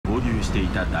してい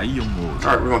た第4王子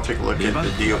Alright, we're gonna take a look at the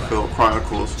DIOFIELD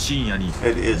Chronicles. 深夜に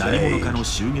It is 何 a 者かの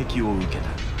襲撃を受けた。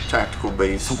 tactical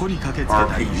based そこに駆けつけ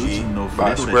た友人 RPG のフ by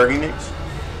レド Square レッ Enix.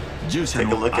 ド。従者 Take a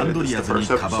の look ア at ン it. ド This リ is ア the ズに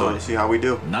first かばわ episode. れ See how we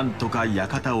do. なんとか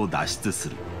館を脱出す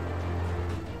る。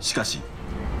しかし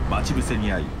待ち伏せ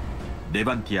に遭いレ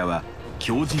バンティアは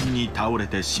強靭に倒れ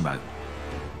てしまう。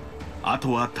あ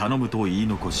とは頼むと言い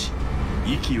残し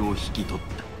息を引き取っ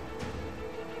た。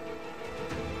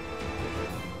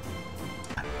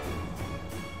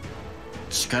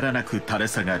力なく垂れ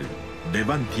下がるレ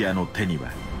バンティアの手に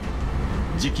は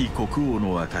次期国王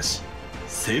の証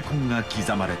聖痕が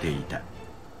刻まれていた。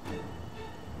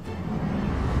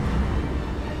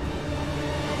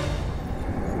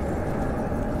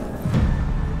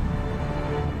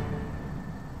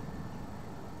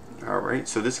Alright,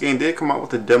 so this game did come out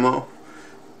with a demo.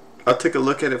 I took a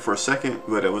look at it for a second,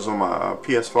 but it was on my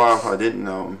PS5. I didn't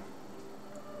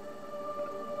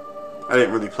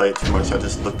really play it too much. I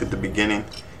just looked at the beginning,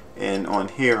 and on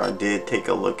here I did take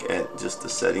a look at just the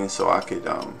settings so I could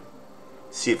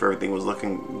see if everything was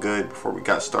looking good before we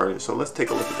got started. So let's take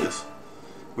a look at this.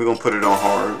 We're gonna put it on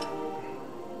hard.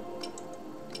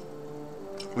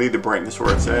 Leave the brightness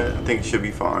where it's at. I think it should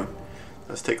be fine.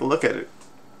 Let's take a look at it.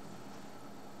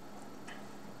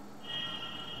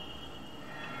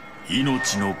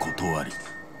 命の断り。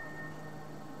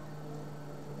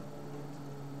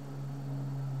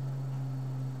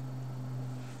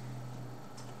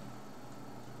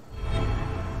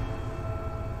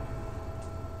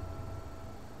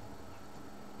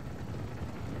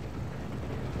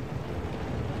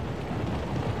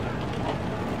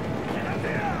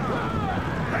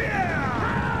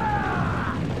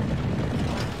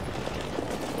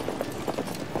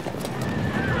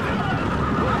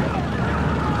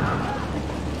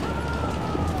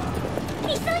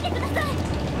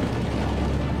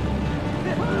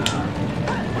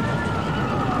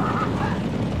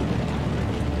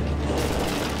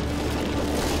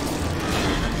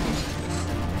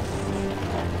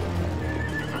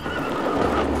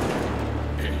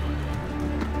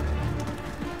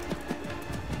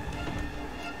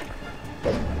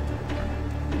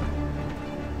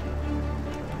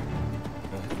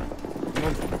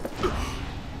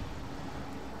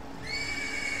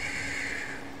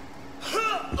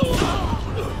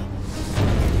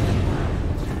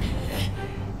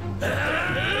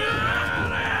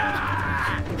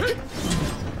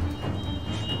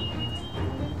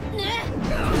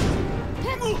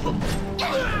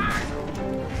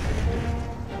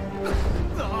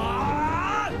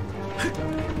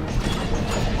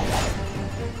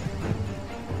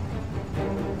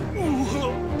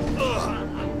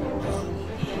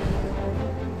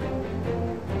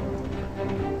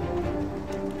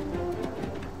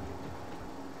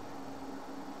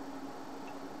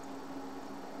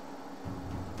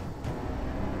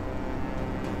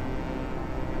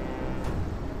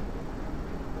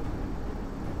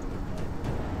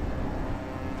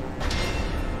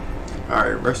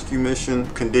Alright, rescue mission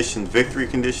condition, victory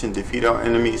condition, defeat all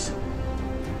enemies,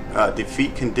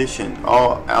 defeat condition,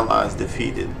 all allies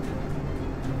defeated.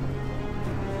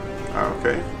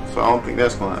 Okay, so I don't think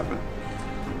that's gonna happen,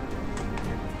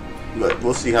 but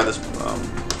we'll see how this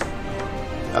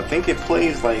I think it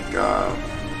plays like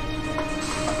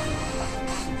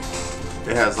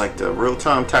it has like the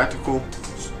real-time tactical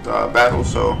battle,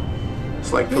 so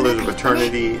it's like Pillars of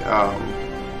Eternity,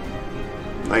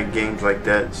 like games like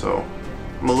that, so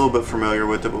I'm a little bit familiar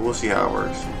with it, but we'll see how it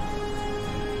works.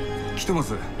 So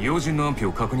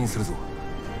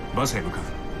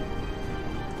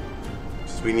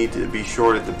we need to be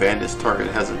sure that the bandit's target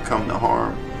hasn't come to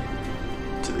harm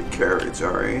to the carriage.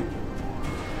 Alright.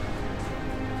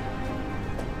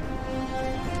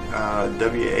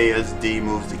 WASD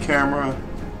moves the camera.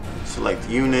 Select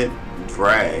unit,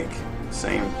 drag.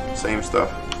 Same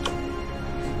stuff.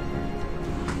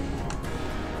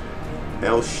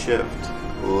 L shift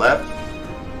left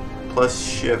plus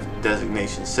shift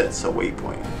designation sets a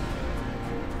waypoint.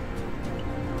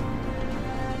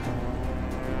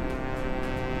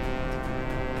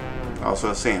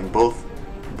 Also saying both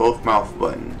mouse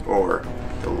button or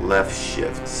the left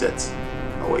shift sets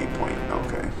a waypoint.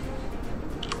 Okay.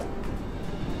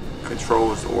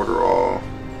 Controls order all.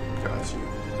 Got you.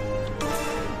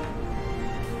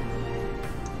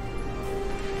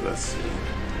 Let's see.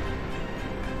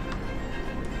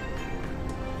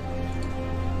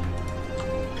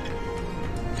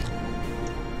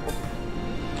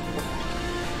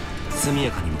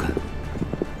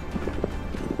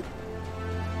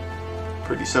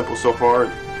 Pretty simple so far.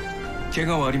 怪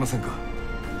我はありませんか？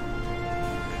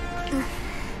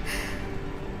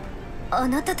あ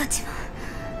なたたちは。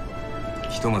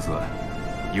ひとまずは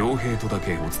傭兵とだ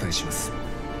けお伝えします。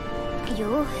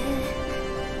傭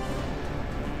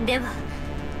兵では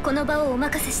この場をお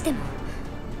任せしても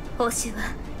報酬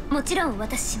はもちろんお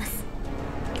渡しします。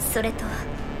それと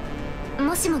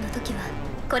もしもの時は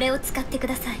これを使ってく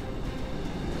ださい。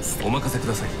お任せく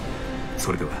ださい。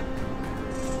それでは。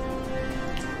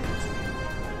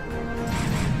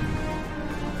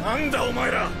なんだお前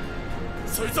ら、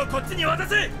そいつをこっちに渡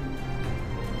せ。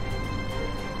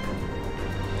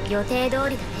予定通りだ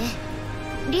ね。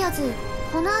リアズ、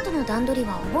この後の段取り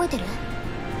は覚えてる？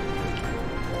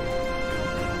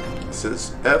 It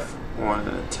says F on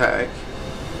an attack.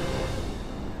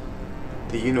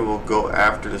 The unit will go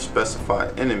after the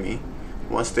specified enemy.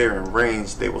 Once they are in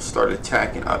range, they will start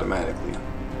attacking automatically.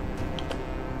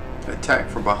 An attack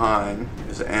from behind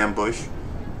is an ambush.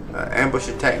 Ambush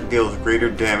attack deals greater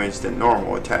damage than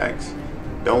normal attacks.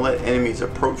 Don't let enemies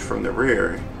approach from the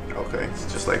rear. Okay, it's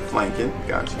just like flanking.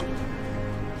 Gotcha.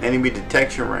 Enemy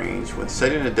detection range. When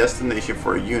setting a destination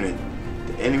for a unit,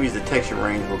 the enemy's detection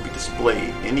range will be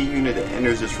displayed. Any unit that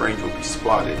enters this range will be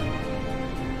spotted.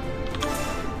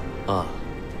 ああ、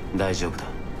大丈夫だ。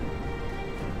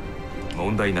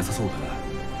問題なさそうだ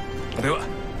な。では、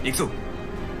行くぞ。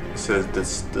It says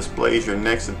this displays your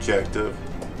next objective.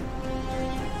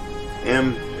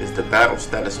 M is the battle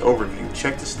status overview.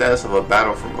 Check the status of a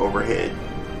battle from overhead.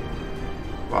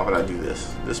 Why would I do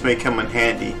this? This may come in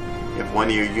handy if one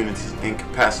of your units is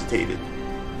incapacitated,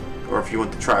 or if you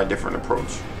want to try a different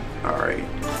approach. Alright.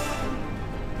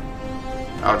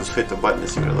 I'll just hit the button to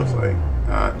see what it looks like.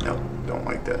 No, don't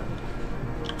like that.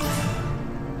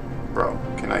 Bro,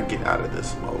 can I get out of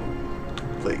this mode?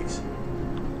 Please.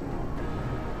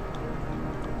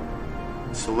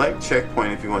 Select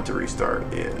checkpoint if you want to restart.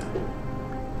 Yeah.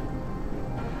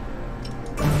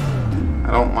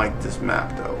 I don't like this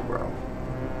map though, bro.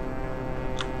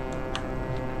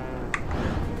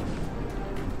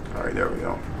 Alright, there we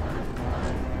go.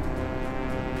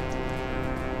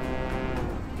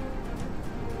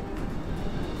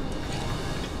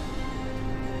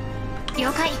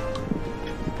 Okay.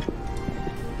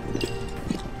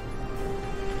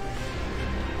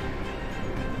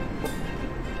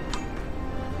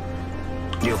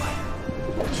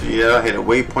 So yeah, I hit a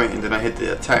waypoint and then I hit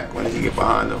the attack when you get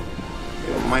behind them.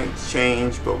 It might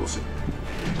change, but we'll see.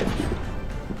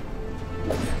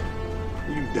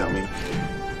 You dummy.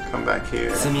 Come back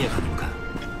here.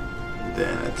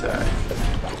 Then attack.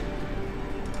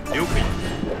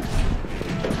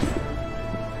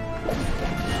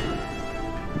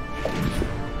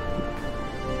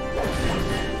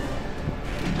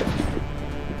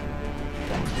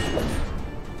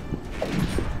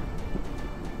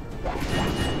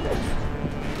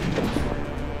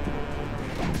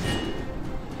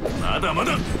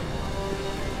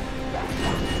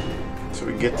 So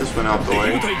we get this one out the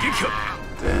way.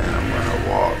 Then I'm gonna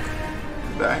walk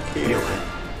back here.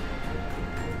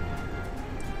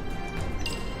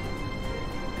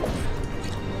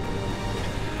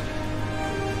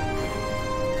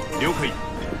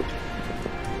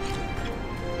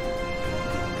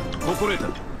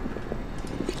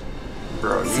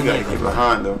 Bro, you gotta get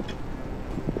behind them.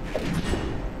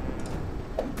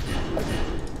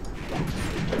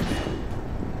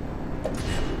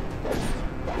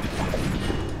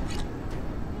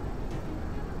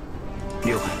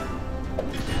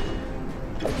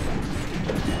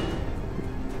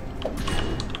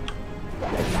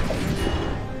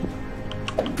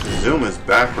 Zoom is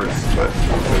backwards, but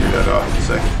we'll figure that out in a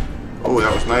second. Oh,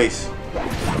 that was nice.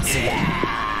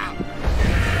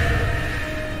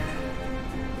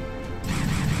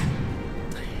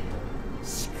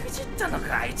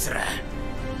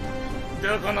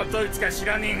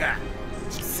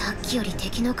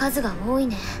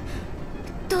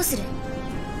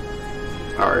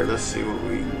 Alright, let's see what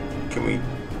we can we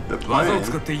the plan.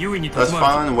 Let's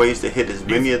find ways to hit as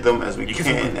many of them as we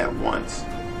can at once.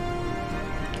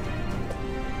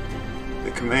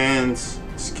 The commands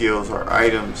skills are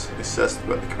items accessed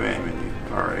by the command menu.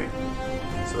 Alright,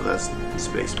 so that's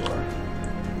spacebar.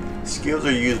 Skills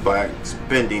are used by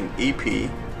spending EP,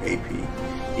 AP.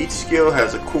 Each skill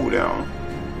has a cooldown.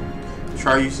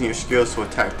 Try using your skills to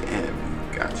attack the enemy.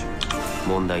 Gotcha.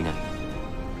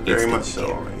 Very much so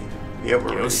already. Yep,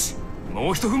 we're ready.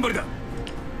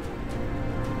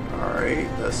 Alright,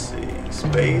 let's see.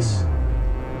 Space.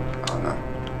 Oh no.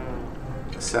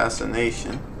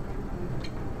 Assassination.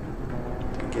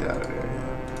 Get out of there.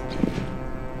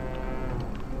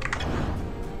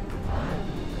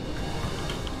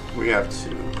 We have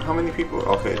two. How many people?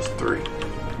 Okay, it's 3.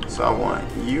 So I want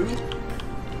you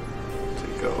to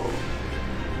go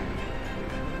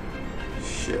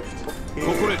shift. Here.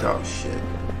 Oh shit.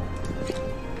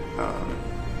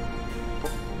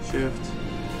 Shift.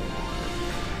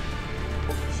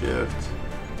 Shift.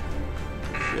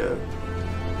 Shift.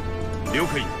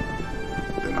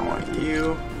 Then I want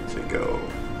you to go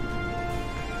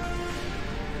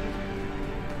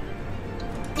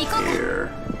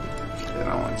here. Then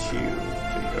I want you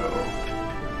to go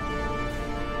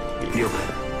here.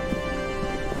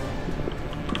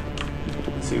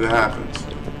 Let's see what happens.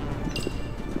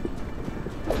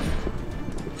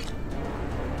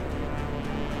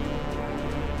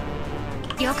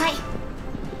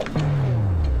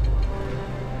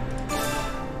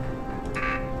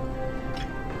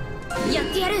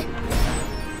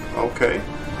 Okay.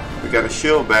 We got a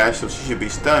shield bash, so she should be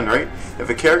stunned, right? If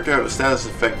a character has a status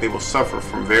effect, they will suffer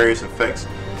from various effects,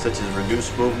 such as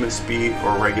reduced movement speed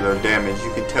or regular damage.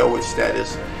 You can tell which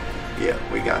status. Yeah,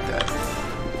 we got that.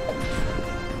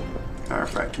 Matter of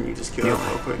fact, can you just kill him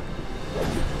real quick?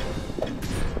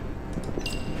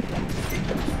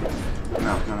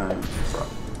 No.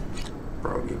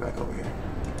 Bro, get back over here.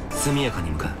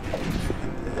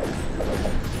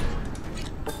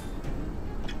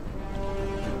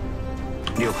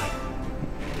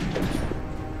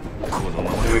 And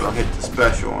then we're gonna hit the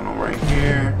special on him right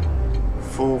here.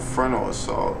 Full frontal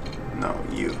assault. No,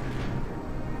 you.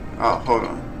 Oh, hold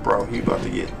on. Bro, you about to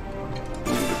get.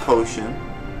 You need a potion.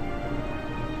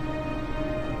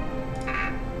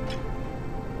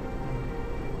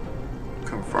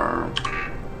 Confirm.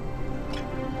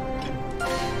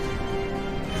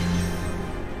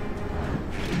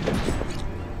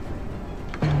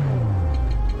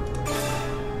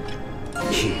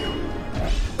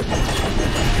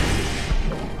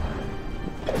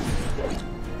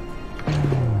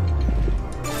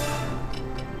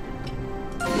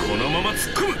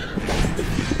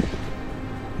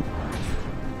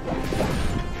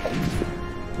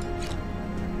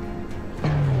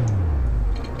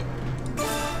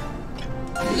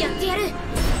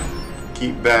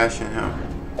 Keep bashing him.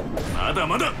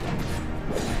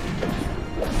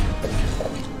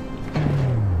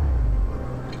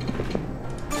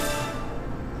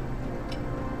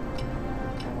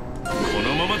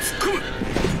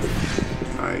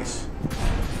 Nice.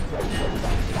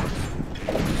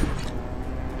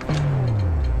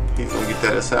 He's gonna get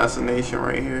that assassination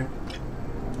right here.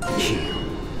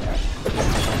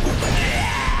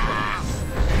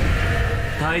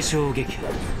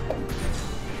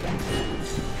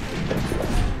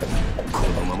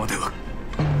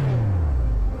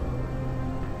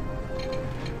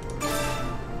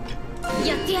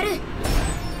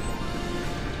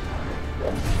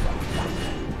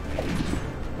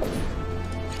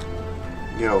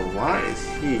 Yo, why is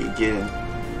he getting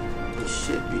his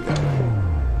shit beat up?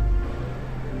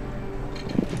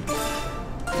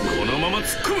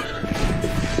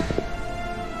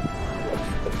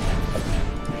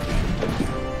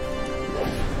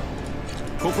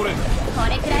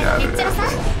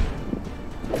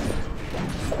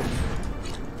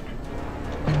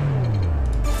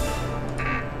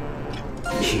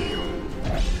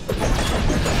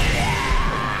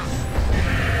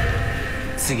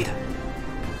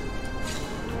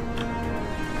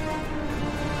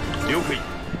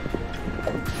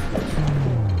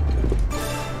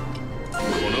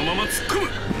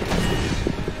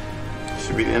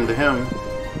 Should be the end of him.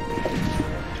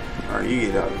 Alright, you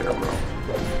get out of there, bro.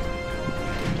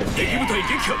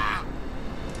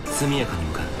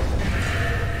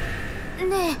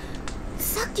ねえ、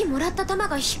さっきもらった玉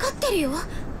が光ってるよ。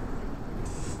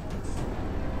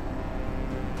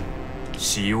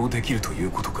使用できるとい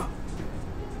うことか。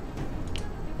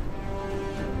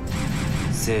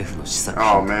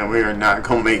 Oh man, we are not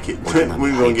gonna make it. We're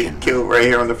gonna get killed right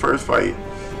here on the first fight.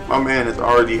 My man is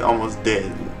already almost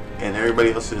dead, and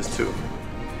everybody else is too.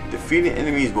 Defeating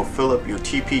enemies will fill up your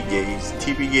TP gauge.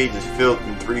 TP gauge is filled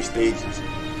in 3 stages.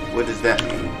 What does that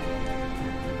mean?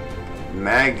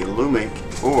 Maglumic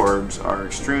orbs are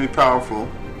extremely powerful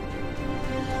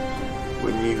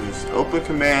when used. Open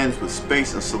commands with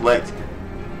space and select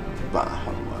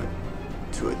Bahamut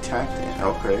to attack them.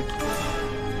 Okay.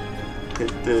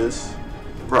 Hit this.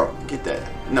 Bro, get that.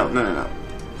 No.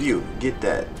 You, get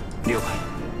that.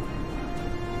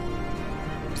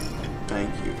 Thank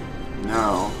you.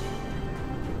 Now,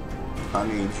 I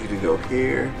need you to go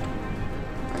here.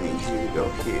 I need you to go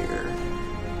here.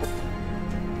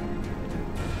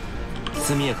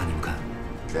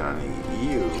 Then I need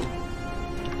you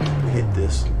to hit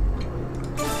this.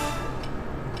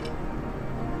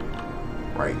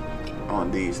 Right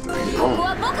on these 3. Boom.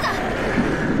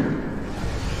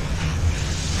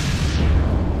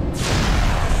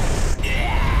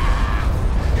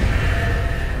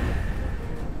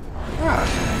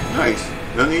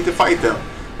 No need to fight them.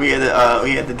 We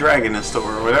had the dragon in store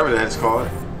or whatever that is called.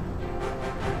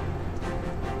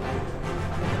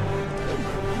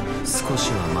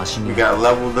 We got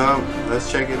leveled up.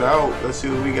 Let's check it out. Let's see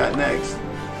what we got next.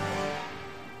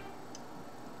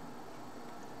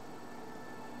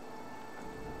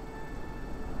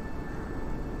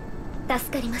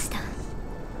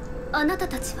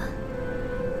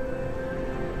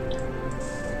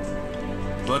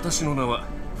私の名は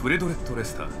フレドレット・レ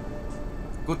スター。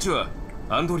こっちは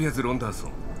アンドリアズ・ロンダーソ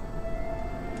ン。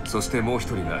そしてもう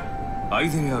一人がアイ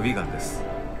ゼリア・ウィガンです。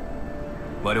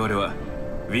我々は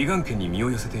ウィガン家に身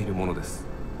を寄せているものです。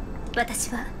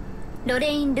私はロ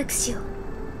レイン・ルクシオ。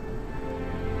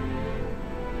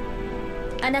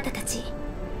あなたたち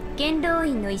元老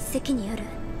院の一隻による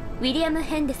ウィリアム・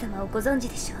ヘンデ様をご存知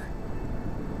でしょう。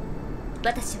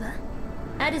私は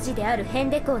主であるヘン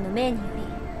デ公の命によ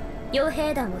り傭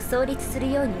兵団を創立す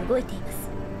るように動いていま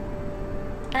す。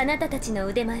あなたたちの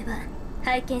腕前は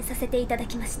拝見させていただ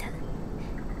きました。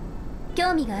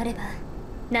興味があれば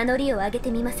名乗りを上げ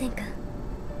てみませんか。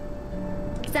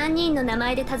3人の名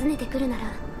前で尋ねてくるなら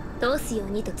通すよう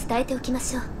にと伝えておきま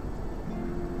しょう。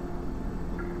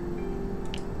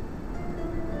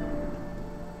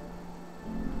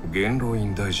元老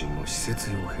院大臣の施設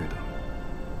傭兵団。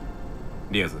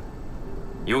リアズ、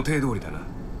予定通りだな。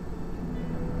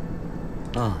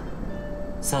ああ、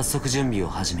早速準備を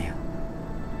始めよう。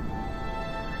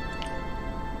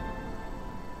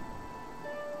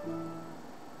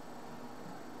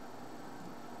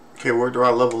Okay, where do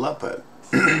I level up at?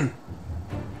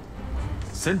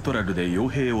 セントラルで傭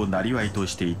兵を生業と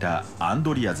していたアン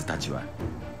ドリアズたちは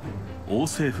王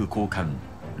政府高官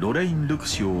ロレイン・ルク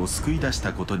シオを救い出し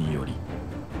たことにより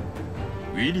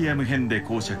ウィリアム・ヘンデ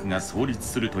公爵が創立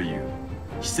するという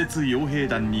施設傭兵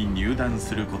団に入団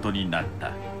することになっ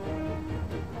た。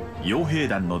傭兵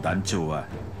団の団長は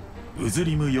ウズ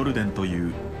リム・ヨルデンとい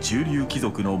う中流貴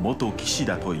族の元騎士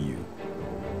だという。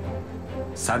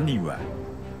3人は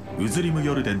ウズリム・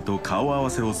ヨルデンと顔合わ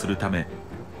せをするため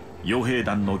傭兵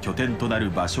団の拠点となる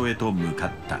場所へと向か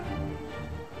った。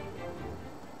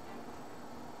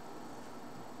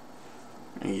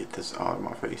Get this out of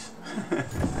my face.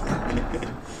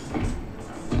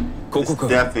 ここか。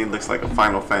 This definitely looks like a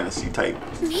Final Fantasy type.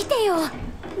 見てよ、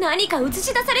何か映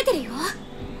し出されてるよ。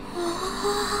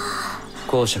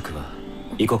公爵は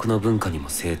異国の文化にも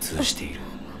精通している。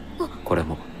これ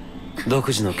も独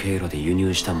自の経路で輸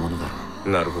入したものだろう。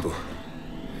なるほど。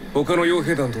他の傭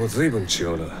兵団とは随分違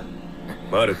うな。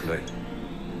悪くない。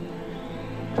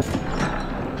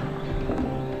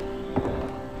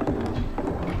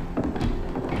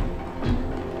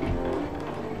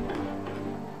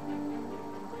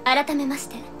改めまし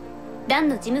て団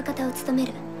の事務方を務め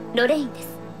るロレインです。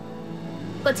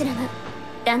こちらが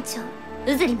団長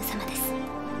ウズリム様です。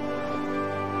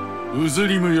ウズ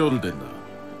リム・ヨルデンだ。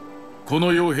こ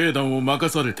の傭兵団を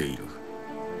任されている。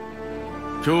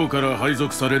今日から配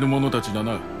属される者たちだ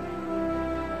な。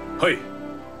はい、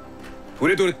フ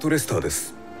レドレット・レスターで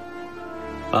す。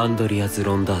アンドリアズ・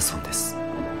ロンダーソンです。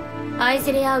アイ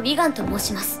ゼレア・ウィガンと申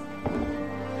します。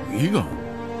ウィガン？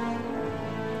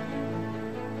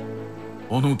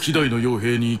あの希代の傭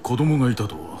兵に子供がいた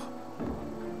とは。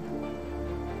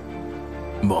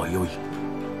まあよい。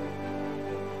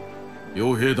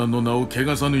傭兵団の名を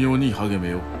汚さぬように励め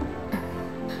よ。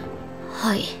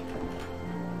はい。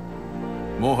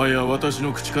もはや私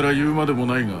の口から言うまでも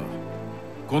ないが、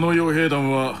この傭兵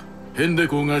団はヘンデ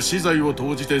公が私財を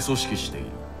投じて組織している。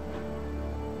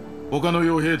他の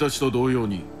傭兵たちと同様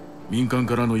に民間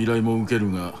からの依頼も受け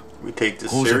るが、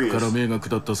公爵から命が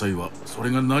下った際はそれ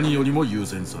が何よりも優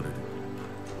先され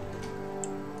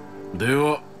る。で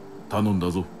は頼ん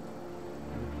だぞ。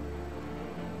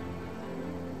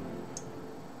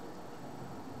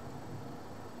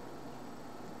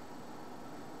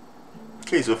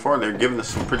Okay, so far they're giving us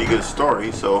some pretty good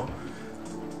story, so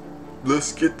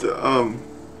let's get to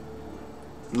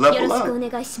level up.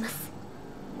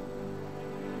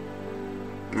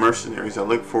 Mercenaries, I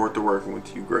look forward to working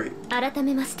with you. Great. 改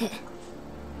めまして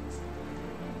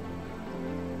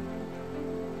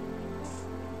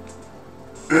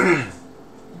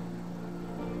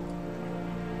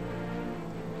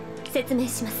説明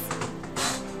します。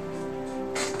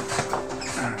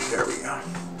 There we go.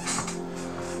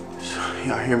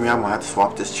 Y'all hear me? I'm gonna have to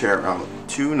swap this chair out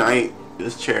tonight.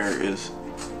 This chair is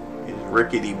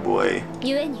rickety, boy.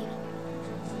 ゆえに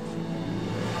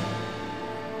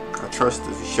I trust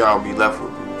that shall be left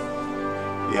with me.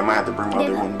 Yeah, I might have to bring my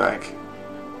other one back.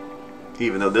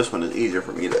 Even though this one is easier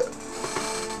for me to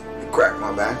crack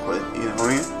my back with, you know what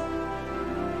I mean?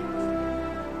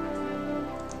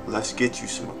 let's get you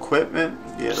some equipment.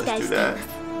 Yeah, let's do that.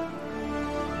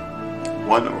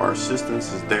 One of our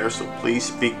assistants is there, so please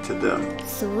speak to them.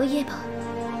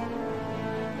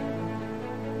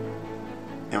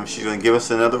 And she's going to give us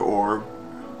another orb.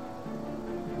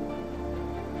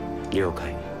 了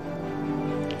解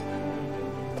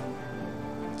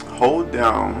Hold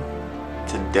down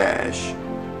to dash.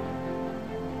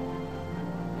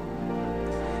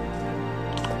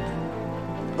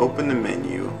 Open the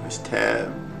menu. It's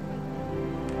tab.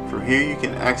 From here you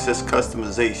can access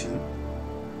customization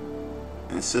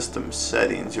and system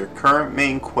settings. Your current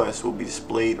main quest will be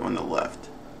displayed on the left.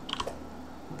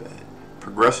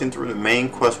 Progressing through the main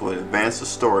quest will advance the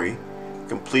story.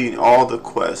 Completing all the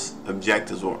quest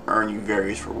objectives will earn you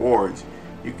various rewards.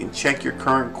 You can check your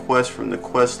current quest from the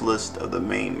quest list of the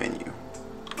main menu.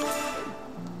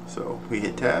 So we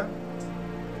hit tab.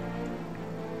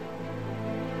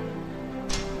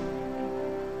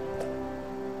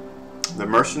 The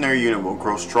mercenary unit will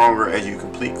grow stronger as you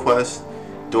complete quests.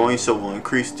 Doing so will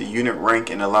increase the unit rank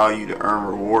and allow you to earn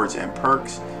rewards and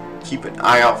perks. Keep an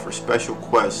eye out for special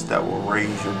quests that will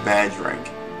raise your badge rank,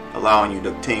 allowing you to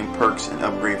obtain perks and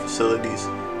upgrade facilities.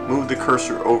 Move the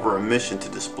cursor over a mission to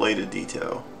display the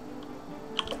detail.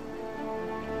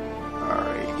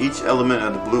 Alright, each element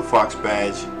of the Blue Fox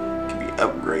badge can be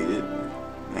upgraded.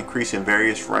 Increasing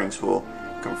various ranks will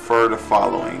confer the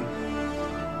following: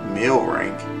 meal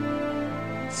rank,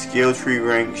 skill tree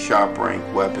rank, shop rank,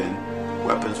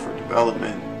 weapons for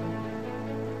development,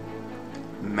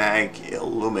 mag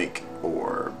illumic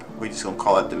orb. We're just gonna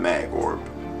call it the mag orb.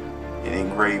 And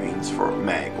engravings for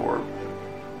mag orb.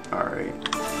 Alright.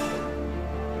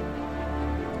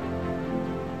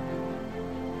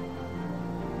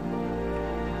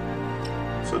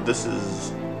 So this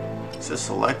is, it says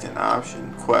select an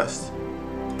option, quest.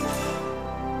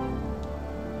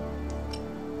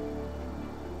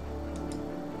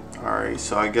 Alright,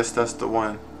 so I guess that's the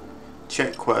one.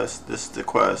 Check quest. This is the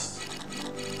quest.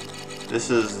 This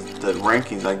is the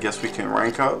rankings. I guess we can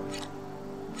rank up.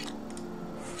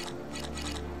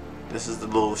 This is the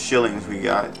little shillings we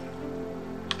got.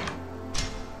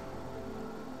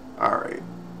 Alright.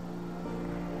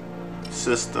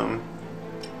 System.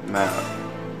 Map.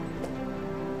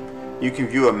 You can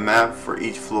view a map for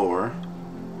each floor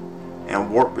and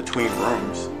warp between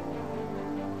rooms.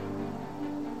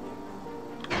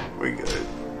 We good.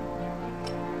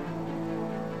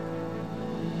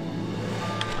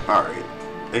 Alright.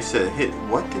 They said hit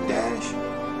what to dash?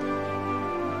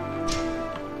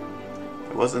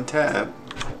 It wasn't tab.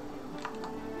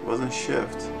 It wasn't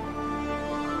shift.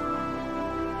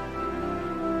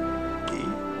 E.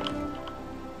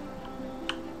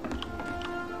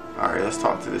 Alright, let's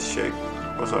talk to this chick.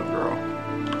 What's up, girl?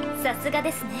 さすが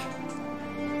ですね。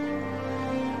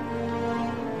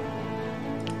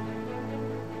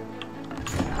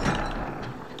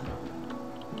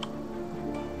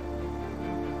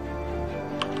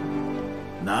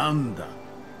なんだ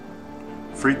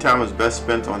Free time is best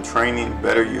spent on training.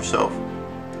 Better yourself.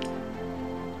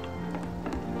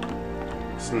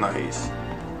 It's nice.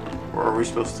 Where are we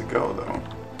supposed to go, though?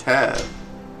 Tab.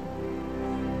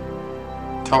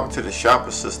 Talk to the shop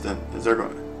assistant. Is there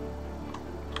going?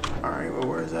 All right. Well,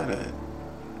 where is that at?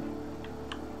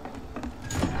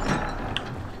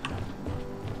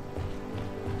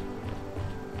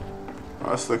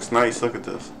 Oh, this looks nice. Look at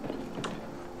this.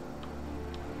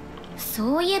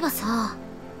 そういえばさ。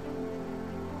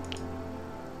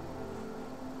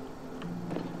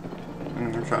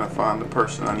I'm trying to find the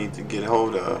person I need to get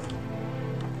hold of.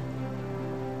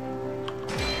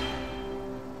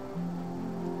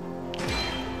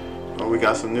 Oh, we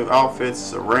got some new outfits,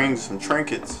 some rings, some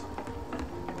trinkets.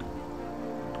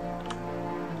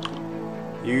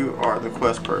 You are the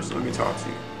quest person. Let me talk to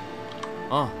you.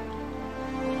 Oh.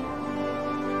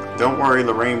 Don't worry,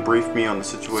 Lorraine briefed me on the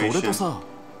situation.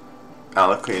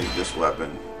 Allocated this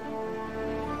weapon.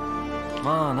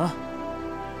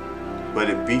 But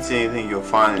it beats anything you'll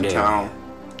find in town.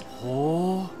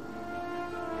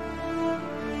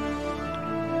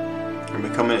 And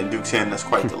becoming a Duke's hand, that's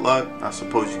quite the luck. I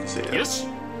suppose you can say that. Yes.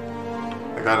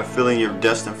 I got a feeling you're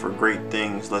destined for great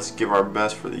things. Let's give our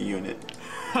best for the unit.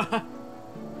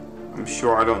 I'm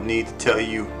sure I don't need to tell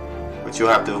you, but you'll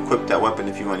have to equip that weapon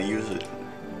if you want to use it.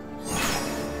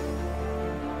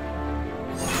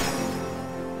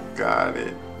 Got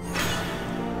it.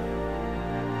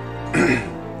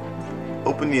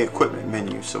 Open the equipment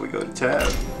menu, so we go to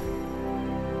tab.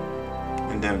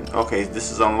 And then, okay,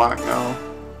 this is unlocked now.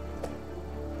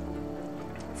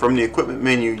 From the equipment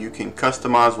menu, you can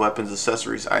customize weapons,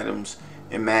 accessories, items,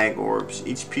 and mag orbs.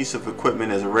 Each piece of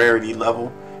equipment is a rarity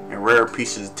level and rare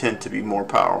pieces tend to be more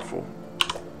powerful.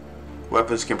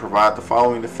 Weapons can provide the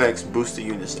following effects: boost the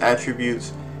unit's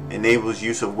attributes, enables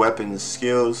use of weapons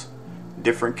skills.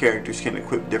 Different characters can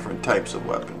equip different types of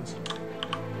weapons.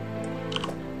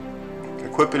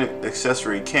 Equipping an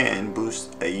accessory can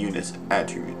boost a unit's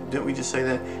attribute. Didn't we just say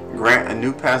that? Grant a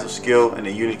new passive skill, and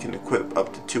a unit can equip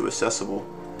up to 2 accessible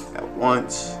at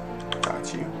once.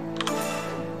 Got you.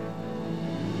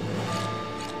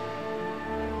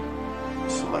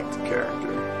 Select the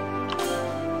character.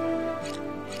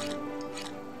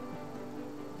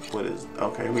 What is...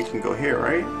 Okay, we can go here,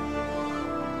 right?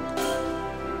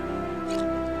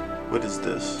 What is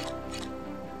this?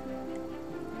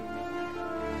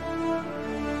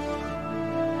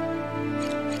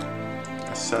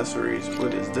 Accessories.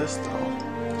 What is this though?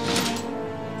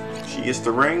 She gets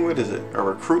the ring. What is it? A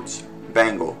recruit's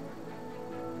bangle.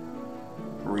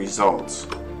 Results.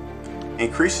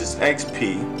 Increases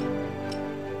XP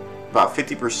about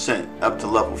 50% up to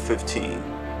level 15.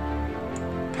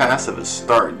 Passive is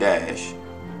start dash.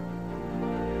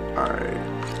 Alright.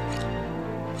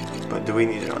 But do we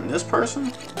need it on this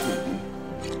person?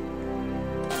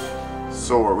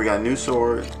 Sword. We got a new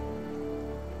sword.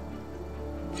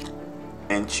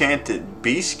 Enchanted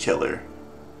Beast Killer.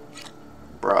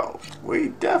 Bro, we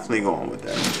definitely going with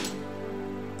that.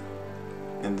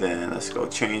 And then let's go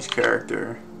change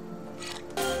character.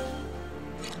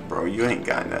 Bro, you ain't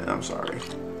got nothing. I'm sorry.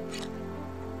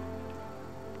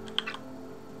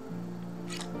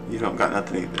 You don't got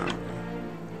nothing either.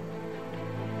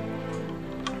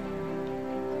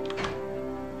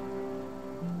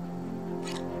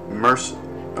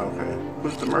 Okay,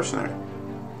 who's the mercenary?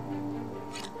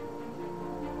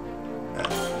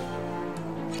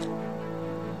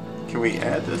 Can we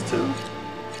add this too?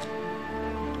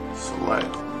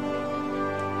 Select.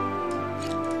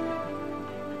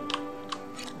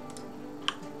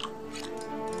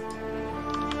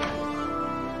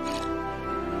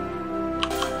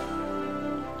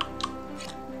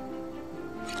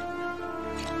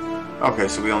 Okay,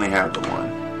 so we only have the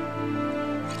one.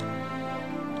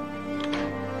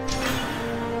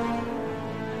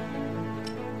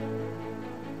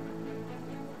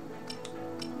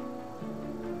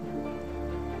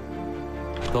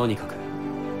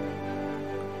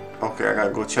 Okay, I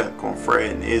gotta go check on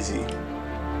Fred and Izzy.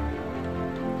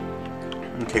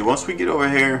 Okay, once we get over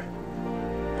here,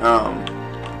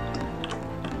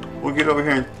 we'll get over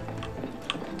here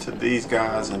to these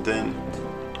guys, and then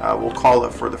we'll call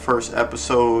it for the first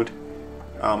episode.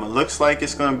 It looks like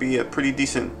it's gonna be a pretty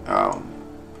decent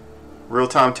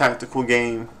real-time tactical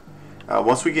game.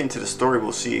 Once we get into the story,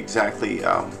 we'll see exactly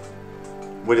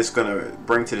what it's going to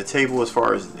bring to the table as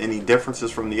far as any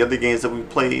differences from the other games that we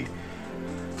played.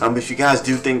 If you guys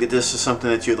do think that this is something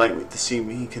that you'd like to see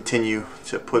me continue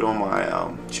to put on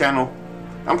my channel,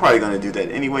 I'm probably going to do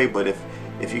that anyway. But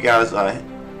if you guys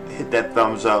hit that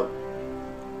thumbs up,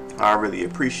 I really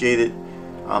appreciate it.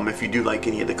 If you do like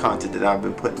any of the content that I've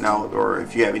been putting out, or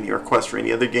if you have any requests for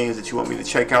any other games that you want me to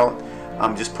check out,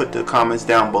 just put the comments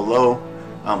down below.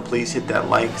 Please hit that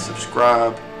like,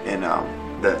 subscribe, and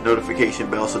that notification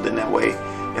bell, so then that way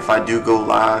if I do go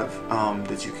live,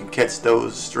 that you can catch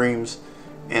those streams.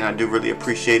 And I do really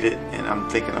appreciate it, and I'm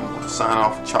thinking I'm going to sign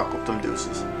off and chalk up them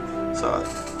deuces. So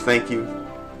thank you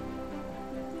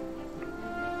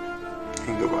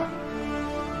and goodbye.